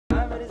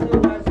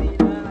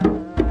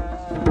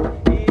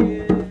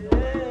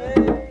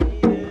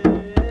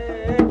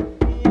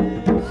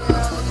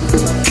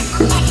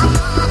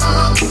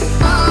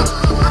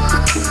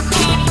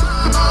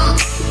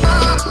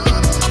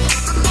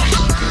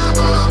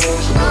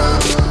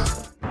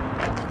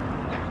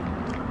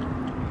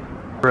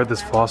We're at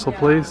this fossil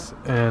place,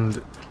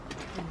 and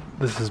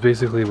this is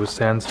basically with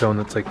sandstone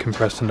that's like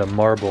compressed into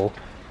marble,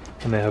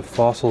 and they have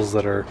fossils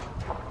that are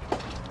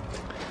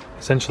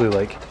essentially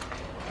like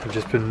have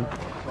just been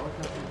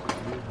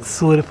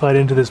solidified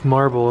into this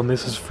marble, and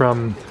this is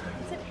from...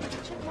 It's an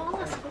ancient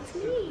mollusk. It's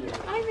me.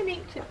 I'm an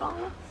ancient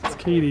mollusk. It's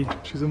Katie.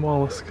 She's a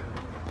mollusk.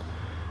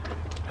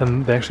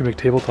 And they actually make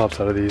tabletops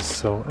out of these.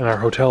 So in our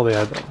hotel, they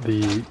had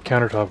the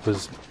countertop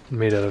was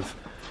made out of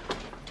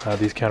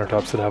these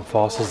countertops that have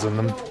fossils in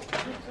them.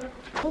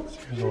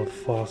 Here's all the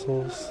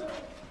fossils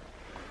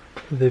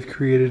that they've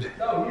created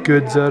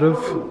goods out of.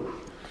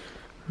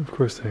 Of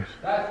course, they're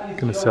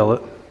gonna sell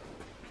it.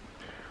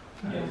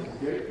 That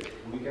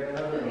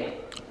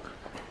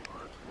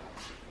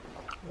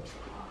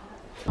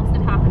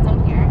happens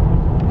out here.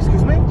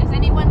 Excuse me? Does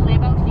anyone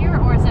live out here,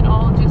 or is it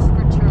all just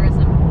for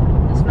tourism?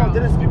 This No, road?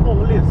 there is people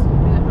who live.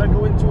 They're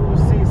going to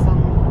see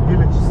some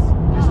villages.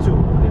 These two.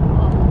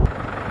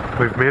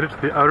 We've made it to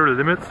the outer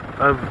limits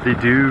of the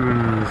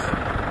dunes.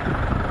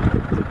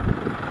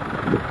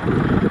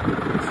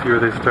 See where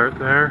they start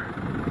there.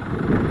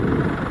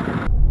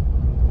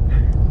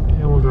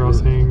 Camel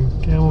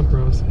crossing, camel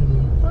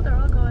crossing. Oh, they're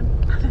all gone.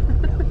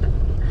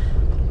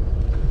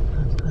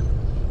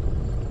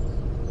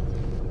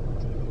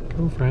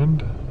 Go,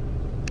 friend.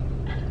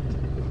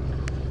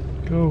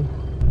 Go.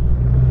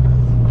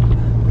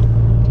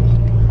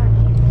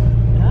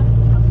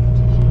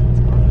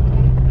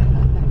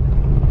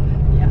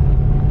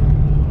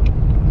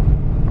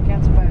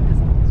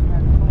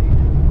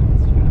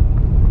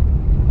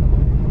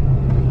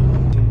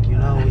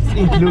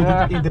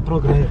 Included in the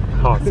program.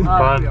 Oh, it's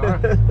fun.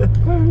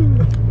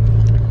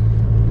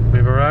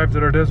 We've arrived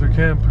at our desert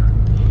camp.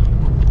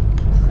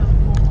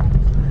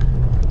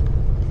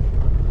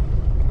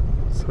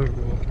 So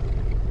cool.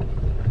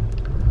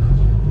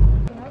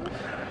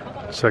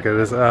 Check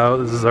this out.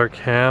 This is our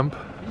camp.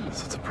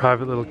 So it's a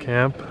private little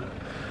camp.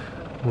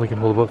 We can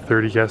hold about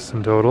 30 guests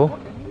in total.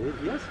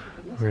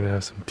 We're gonna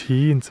have some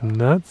tea and some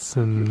nuts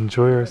and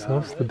enjoy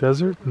ourselves in the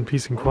desert in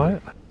peace and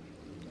quiet.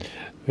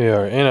 We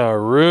are in our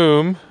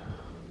room.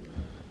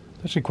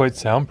 It's actually quite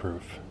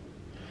soundproof.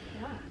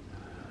 Yeah.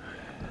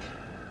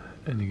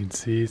 And you can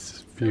see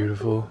it's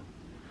beautiful.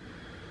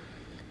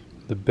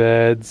 The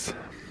beds.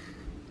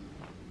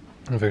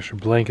 We have extra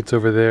blankets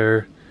over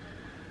there.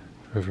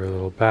 We have our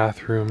little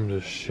bathroom,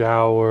 the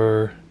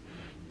shower,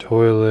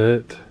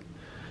 toilet.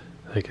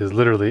 Like, there's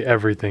literally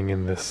everything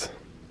in this.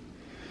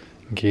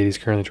 And Katie's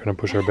currently trying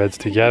to push our beds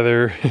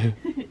together.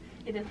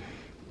 It is.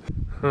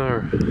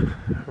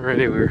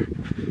 Alrighty, we're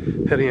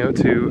heading out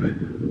to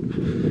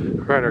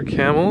ride our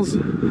camels.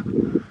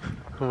 And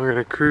we're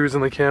gonna cruise on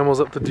the camels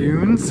up the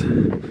dunes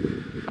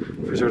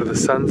for sort of the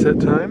sunset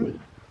time.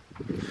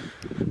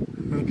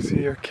 And you can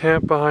see our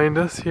camp behind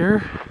us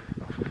here.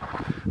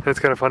 And it's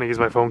kind of funny because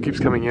my phone keeps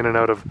coming in and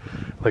out of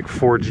like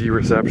 4G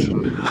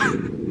reception.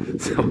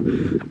 So,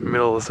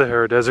 middle of the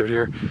Sahara Desert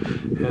here.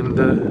 And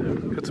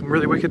got some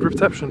really wicked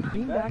reception.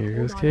 Here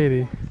goes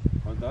Katie.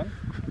 All done?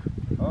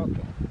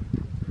 Okay.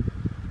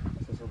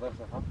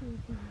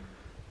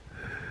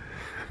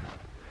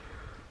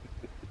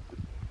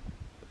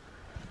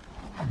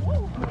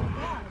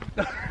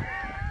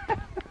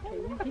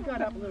 He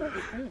got up a little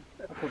bit too.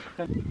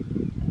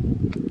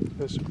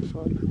 This should be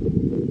fun.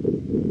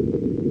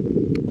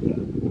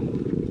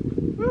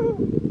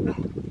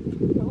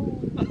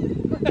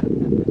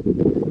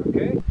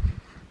 Okay.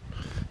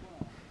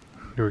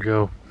 Here we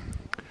go.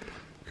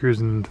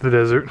 Cruising into the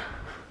desert,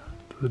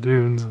 to the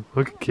dunes.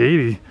 Look at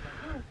Katie.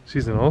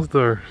 She's an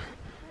all-star.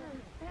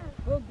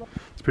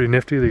 It's pretty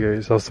nifty. They got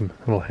yourself some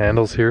little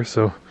handles here,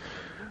 so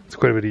it's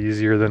quite a bit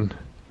easier than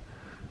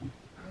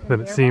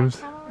it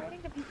seems.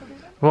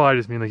 Well, I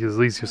just mean like at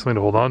least you have something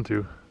to hold on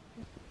to.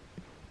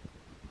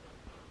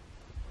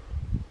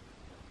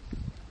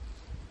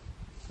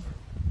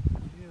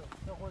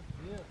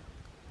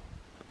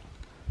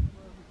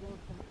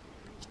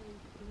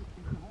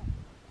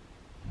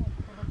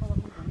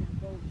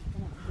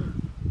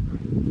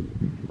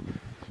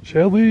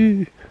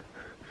 Shelly!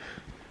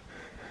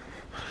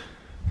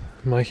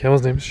 My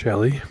camel's name is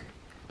Shelly.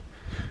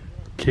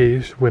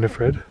 Katie's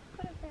Winifred.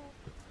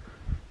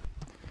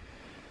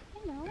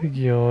 Big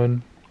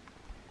yawn.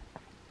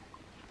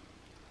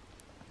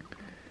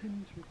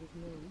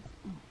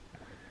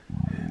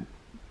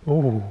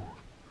 Oh.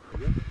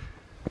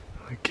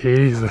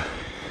 Katie's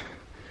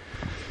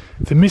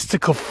the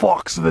mystical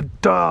fox of the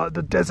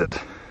desert.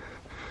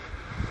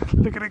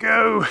 Look at her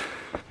go.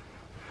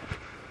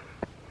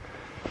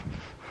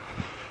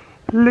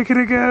 Look at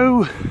her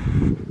go.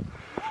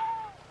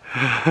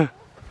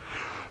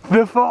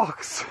 The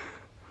fox.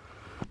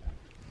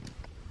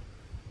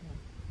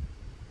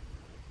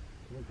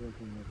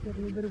 Get a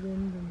little bit of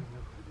wind and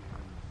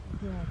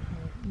yeah,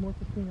 more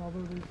fishing,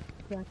 although there's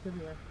cracks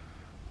everywhere.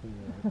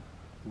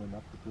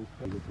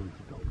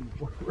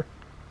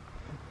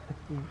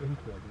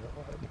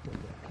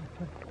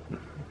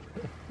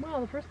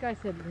 Well, the first guy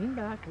said lean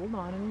back, hold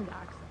on and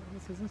relax.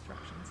 This is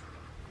instructions.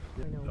 I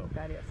know what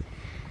that is.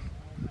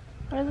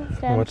 What does it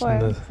stand Watching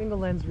for? the Single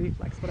lens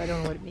reflex, but I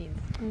don't know what it means.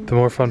 The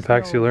more fun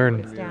facts you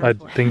learn,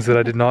 things that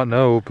I did not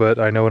know, but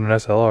I know what an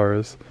SLR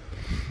is.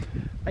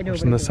 I know.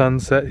 Watching the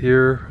sunset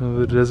here of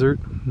the desert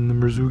in the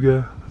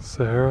Merzouga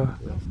Sahara.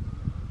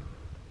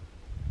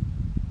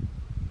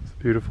 It's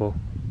beautiful.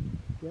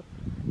 Yep.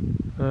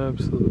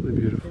 Absolutely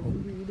beautiful.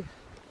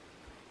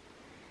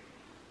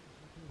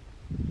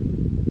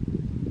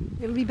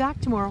 It'll be back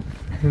tomorrow.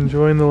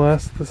 Enjoying the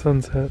last of the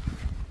sunset.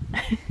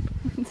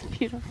 It's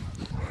beautiful.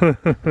 I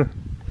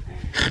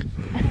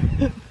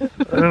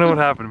don't know what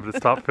happened, but it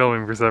stopped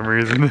filming for some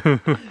reason. So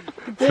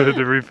I had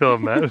to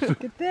refilm that.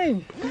 Good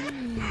thing.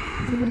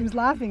 Somebody was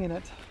laughing in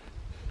it.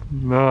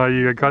 No,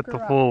 you got the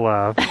full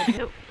laugh.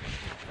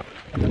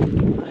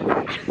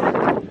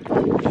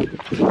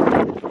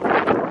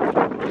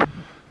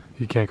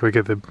 You can't quite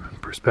get the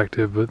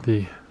perspective, but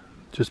the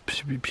just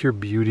pure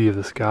beauty of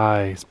the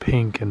sky is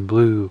pink and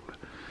blue.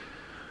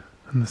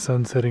 And the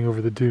sun setting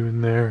over the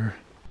dune there.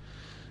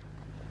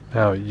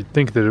 Now, you'd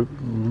think that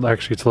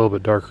actually it's a little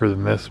bit darker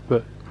than this,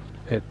 but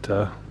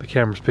the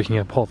camera's picking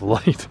up all the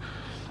light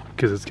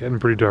because it's getting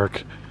pretty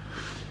dark.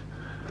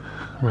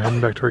 We're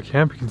heading back to our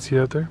camp. You can see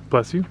it out there.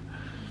 Bless you.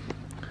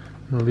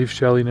 I'm gonna leave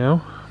Shelly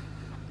now.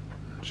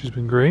 She's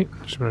been great.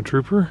 She's been a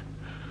trooper.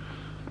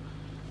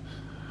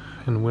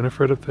 And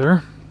Winifred up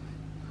there.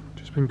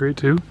 She's been great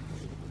too.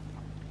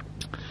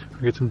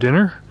 We'll get some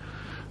dinner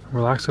and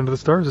relax under the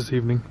stars this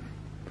evening.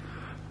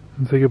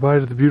 And say goodbye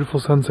to the beautiful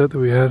sunset that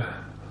we had.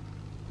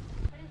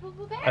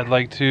 I'd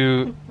like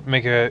to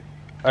make a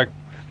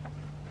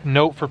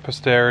note for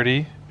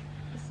posterity.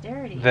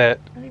 That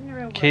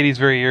Katie's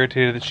very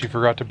irritated that she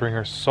forgot to bring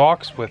her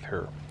socks with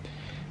her.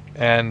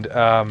 And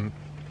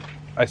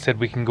I said,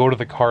 we can go to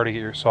the car to get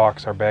your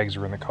socks, our bags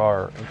are in the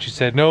car. And she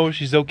said, no,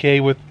 she's okay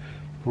with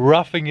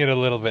roughing it a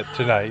little bit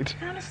tonight.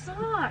 Not a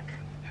sock.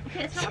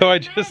 Okay, it's not So what I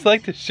I'd just meant.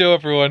 like to show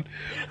everyone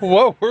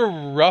what we're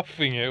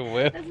roughing it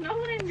with. That's not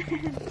what I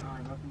meant.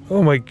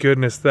 Oh my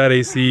goodness, that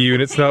AC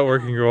unit's not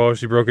working. Oh,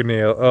 she broke a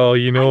nail. Oh,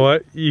 you know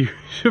what? You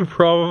should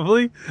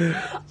probably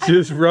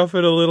just rough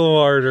it a little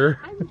harder.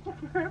 I'm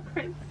never a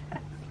princess.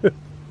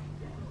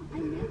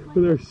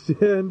 With our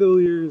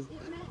chandeliers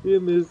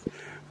in this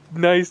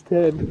nice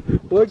tent.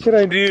 What can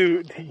I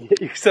do to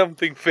get you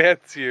something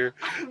fancier?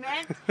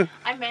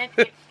 I meant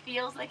it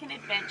feels like an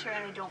adventure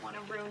and I don't want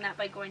to ruin that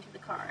by going to the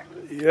car.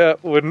 Yeah,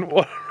 wouldn't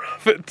want to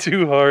rough it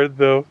too hard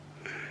though.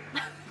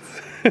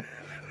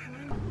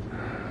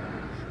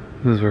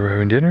 This is where we're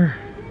having dinner.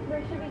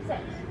 Where should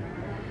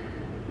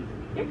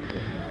we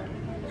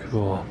sit?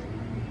 Cool.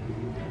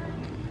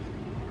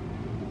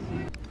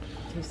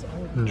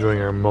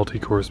 Enjoying our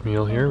multi-course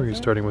meal here. We're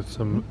starting with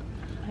some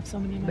I have so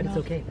many in my mouth. But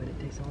it's okay, but it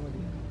takes all of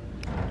you.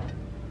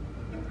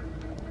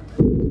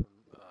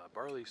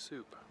 barley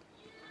soup.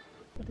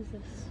 What is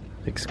this?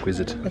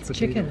 Exquisite. That's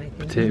chicken, I think.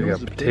 Potato. We got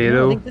No, I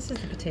potato. think this is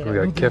the potato. We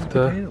got Oh, there's the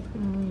kefta. potato.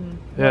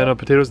 Yeah, no,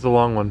 potato's the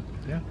long one.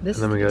 This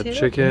And then is we the got potato?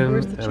 chicken,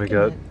 Where's the and we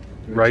chicken got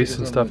rice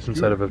and stuff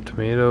inside of a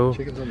tomato.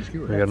 Chicken's on the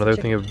skewer. We got another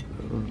thing of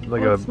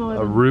like Oh, it's smaller a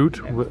than- root,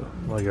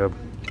 like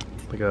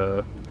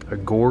a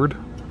gourd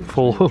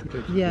full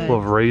Yeah. full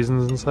of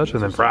raisins and such,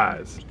 and then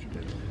fries.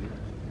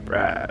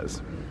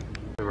 Fries.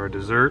 We have our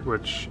dessert,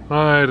 which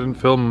I didn't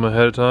film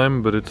ahead of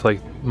time, but it's like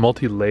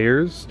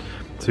multi-layers.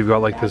 So you've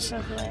got like this.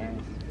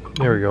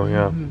 There we go.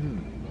 Yeah.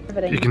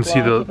 You can see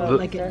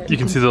the you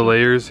can see the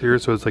layers here.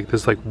 So it's like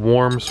this like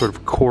warm sort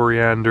of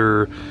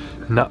coriander,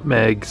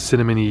 nutmeg,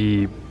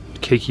 cinnamony,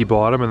 cakey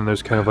bottom, and then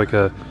there's kind of like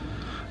a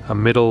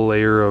middle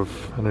layer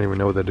of, I don't even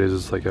know what that is.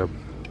 It's like a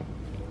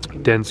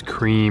dense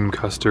cream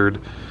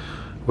custard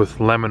with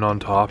lemon on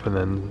top, and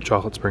then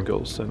chocolate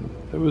sprinkles. And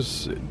it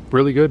was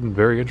really good and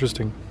very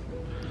interesting.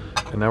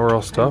 And now we're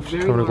all stuffed,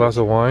 having a glass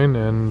of wine,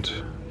 and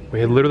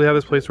we literally have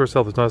this place to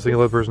ourselves. There's not a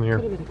single other person here.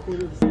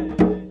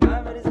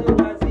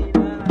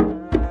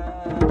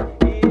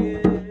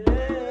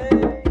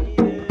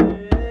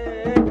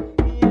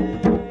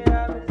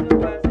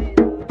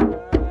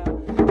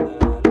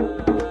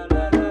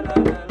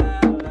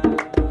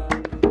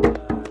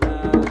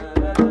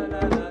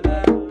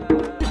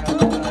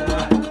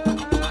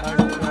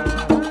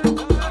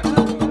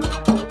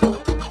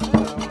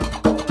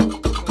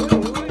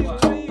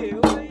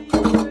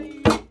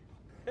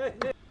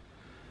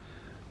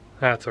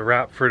 That's a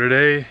wrap for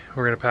today.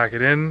 We're gonna pack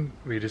it in.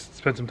 We just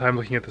spent some time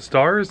looking at the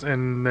stars,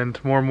 and then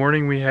tomorrow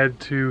morning we head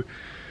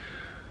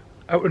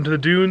out into the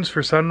dunes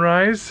for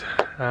sunrise.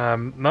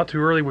 Not too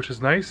early, which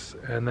is nice.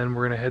 And then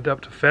we're gonna head up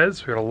to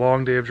Fez. We got a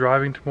long day of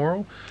driving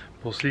tomorrow.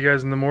 We'll see you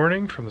guys in the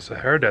morning from the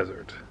Sahara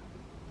Desert.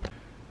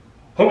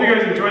 Hope you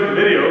guys enjoyed the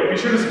video. Be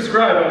sure to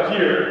subscribe up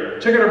here.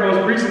 Check out our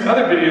most recent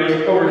other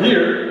videos over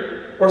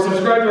here, or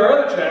subscribe to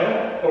our other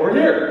channel over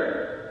here.